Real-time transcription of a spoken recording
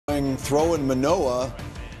going throw in Manoah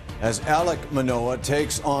as Alek Manoah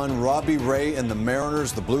takes on Robbie Ray and the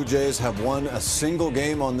Mariners. The Blue Jays have won a single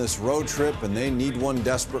game on this road trip, and they need one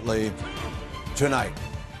desperately tonight.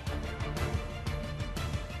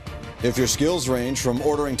 If your skills range from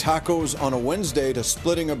ordering tacos on a Wednesday to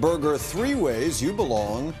splitting a burger 3 ways, you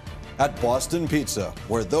belong at Boston Pizza,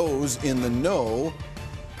 where those in the know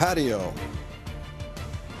patio.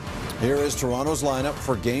 Here is Toronto's lineup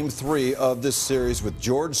for Game 3 of this series, with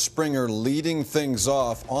George Springer leading things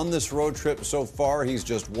off. On this road trip so far, he's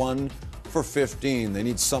just 1 for 15. They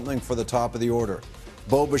need something for the top of the order.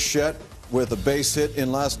 Bo Bichette with a base hit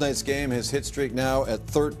in last night's game. His hit streak now at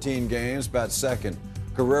 13 games, bats second.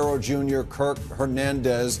 Guerrero Jr., Kirk,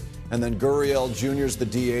 Hernandez, and then Gurriel Jr.'s the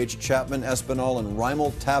DH. Chapman, Espinal, and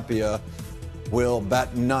Raimel Tapia will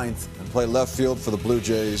bat ninth and play left field for the Blue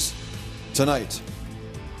Jays tonight.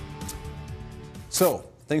 So,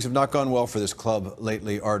 things have not gone well for this club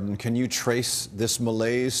lately, Arden. Can you trace this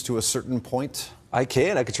malaise to a certain point? I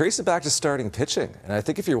can. I could trace it back to starting pitching. And I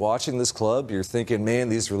think if you're watching this club, you're thinking, man,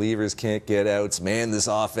 these relievers can't get outs. Man, this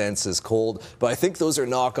offense is cold. But I think those are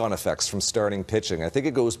knock-on effects from starting pitching. I think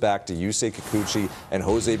it goes back to Yusei Kikuchi and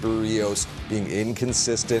Jose Barrios being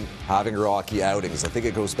inconsistent, having rocky outings. I think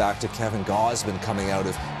it goes back to Kevin Gausman coming out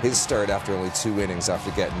of his start after only 2 innings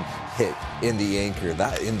after getting hit in the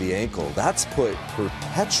ankle. That's put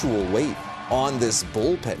perpetual weight on this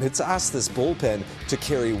bullpen. It's asked this bullpen to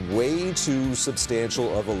carry way too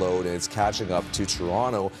substantial of a load, and it's catching up to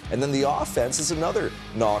Toronto. And then the offense is another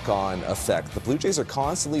knock-on effect. The Blue Jays are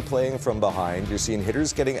constantly playing from behind. You're seeing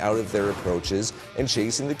hitters getting out of their approaches and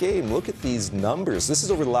chasing the game. Look at these numbers. This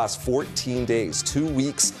is over the last 14 days, 2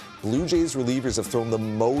 weeks. Blue Jays relievers have thrown the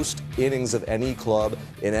most innings of any club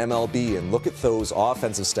in MLB, and look at those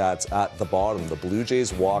offensive stats at the bottom. The Blue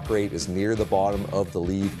Jays walk rate is near the bottom of the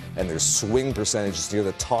league, and their swing percentage is near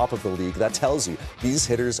the top of the league. That tells you these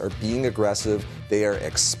hitters are being aggressive, they are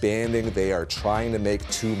expanding, they are trying to make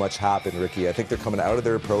too much happen, Ricky. I think they're coming out of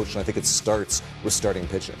their approach, and I think it starts with starting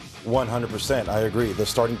pitching. 100%, I agree. The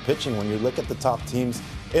starting pitching, when you look at the top teams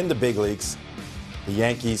in the big leagues, the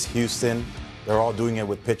Yankees, Houston, they're all doing it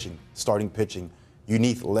with pitching, starting pitching. You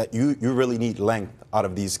really need length out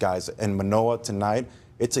of these guys. And Manoah tonight,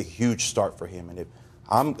 it's a huge start for him. And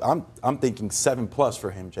I'm thinking 7+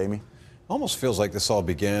 for him, Jamie. Almost feels like this all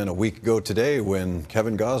began a week ago today when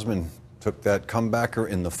Kevin Gausman took that comebacker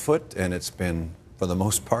in the foot, and it's been, for the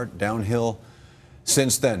most part, downhill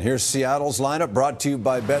since then. Here's Seattle's lineup, brought to you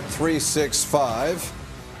by Bet365.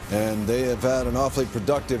 And they have had an awfully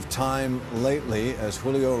productive time lately as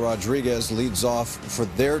Julio Rodriguez leads off for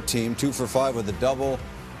their team, 2 for 5 with a double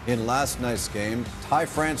in last night's game. Ty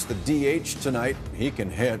France, the DH tonight, he can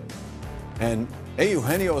hit. And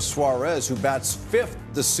Eugenio Suarez, who bats 5th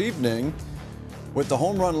this evening with the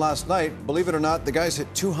home run last night. Believe it or not, the guy's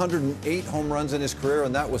hit 208 home runs in his career,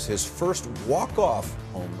 and that was his first walk-off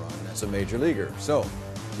home run as a major leaguer. So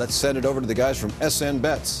let's send it over to the guys from SN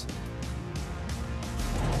Bets.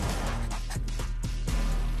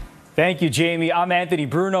 Thank you, Jamie. I'm Anthony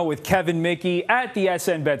Bruno with Kevin Mickey at the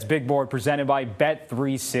SN Bets Big Board presented by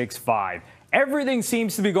Bet365. Everything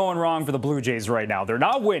seems to be going wrong for the Blue Jays right now. They're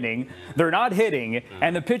not winning, they're not hitting,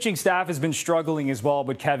 and the pitching staff has been struggling as well.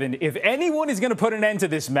 But Kevin, if anyone is going to put an end to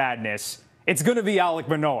this madness, it's going to be Alek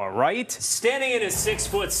Manoah, right? Standing in at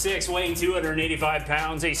 6'6", weighing 285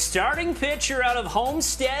 pounds, a starting pitcher out of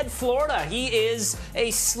Homestead, Florida. He is a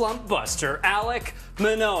slump buster, Alek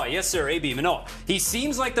Manoah. Yes, sir, AB Manoah. He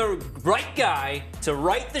seems like the right guy to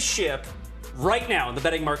right the ship right now, and the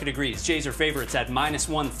betting market agrees. Jays are favorites at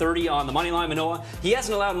 -130 on the money line. Manoah, he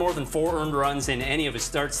hasn't allowed more than 4 earned runs in any of his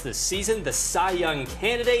starts this season. The Cy Young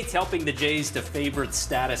candidate helping the Jays to favorite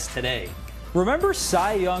status today. Remember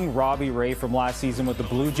Cy Young Robbie Ray from last season with the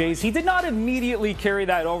Blue Jays? He did not immediately carry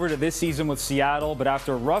that over to this season with Seattle, but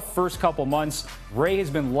after a rough first couple months, Ray has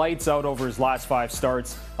been lights out over his last 5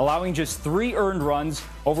 starts, allowing just 3 earned runs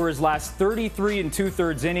over his last 33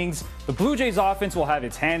 2/3 innings. The Blue Jays offense will have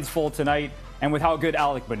its hands full tonight, and with how good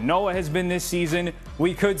Alek Manoah has been this season,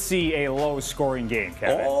 we could see a low-scoring game,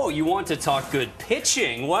 Kevin. Oh, you want to talk good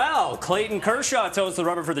pitching? Well, Clayton Kershaw toes the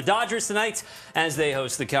rubber for the Dodgers tonight as they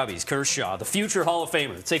host the Cubbies. Kershaw, the future Hall of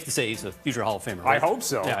Famer. It's safe to say he's a future Hall of Famer, right? I hope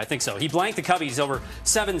so. Yeah, I think so. He blanked the Cubbies over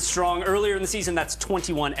 7 strong earlier in the season. That's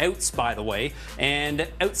 21 outs, by the way. And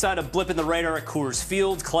outside of blipping the radar at Coors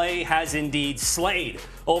Field, Clay has indeed slayed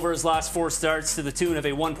over his last 4 starts to the tune of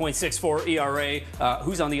a 1.64 ERA.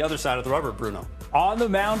 Who's on the other side of the rubber, Bruno? On the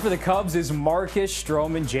mound for the Cubs is Marcus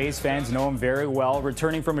Stroman. Jays fans know him very well,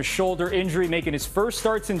 returning from a shoulder injury, making his first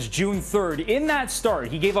start since June 3rd. In that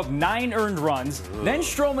start, he gave up 9 earned runs. Then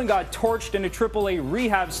Stroman got torched in a AAA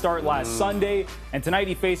rehab start last Sunday, and tonight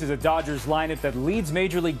he faces a Dodgers lineup that leads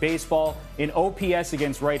Major League Baseball in OPS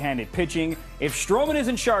against right-handed pitching. If Stroman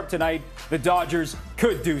isn't sharp tonight, the Dodgers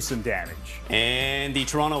could do some damage. And the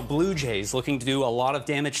Toronto Blue Jays looking to do a lot of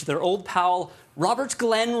damage to their old pal Robert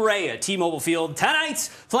Glenn Ray at T-Mobile Field tonight.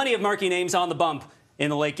 Plenty of marquee names on the bump in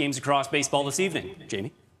the late games across baseball this evening.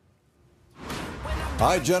 Jamie?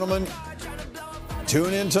 Hi, gentlemen.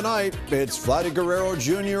 Tune in tonight. It's Vladdy Guerrero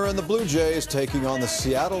Jr. and the Blue Jays taking on the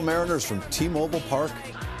Seattle Mariners from T-Mobile Park.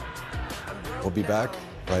 We'll be back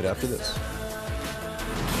right after this.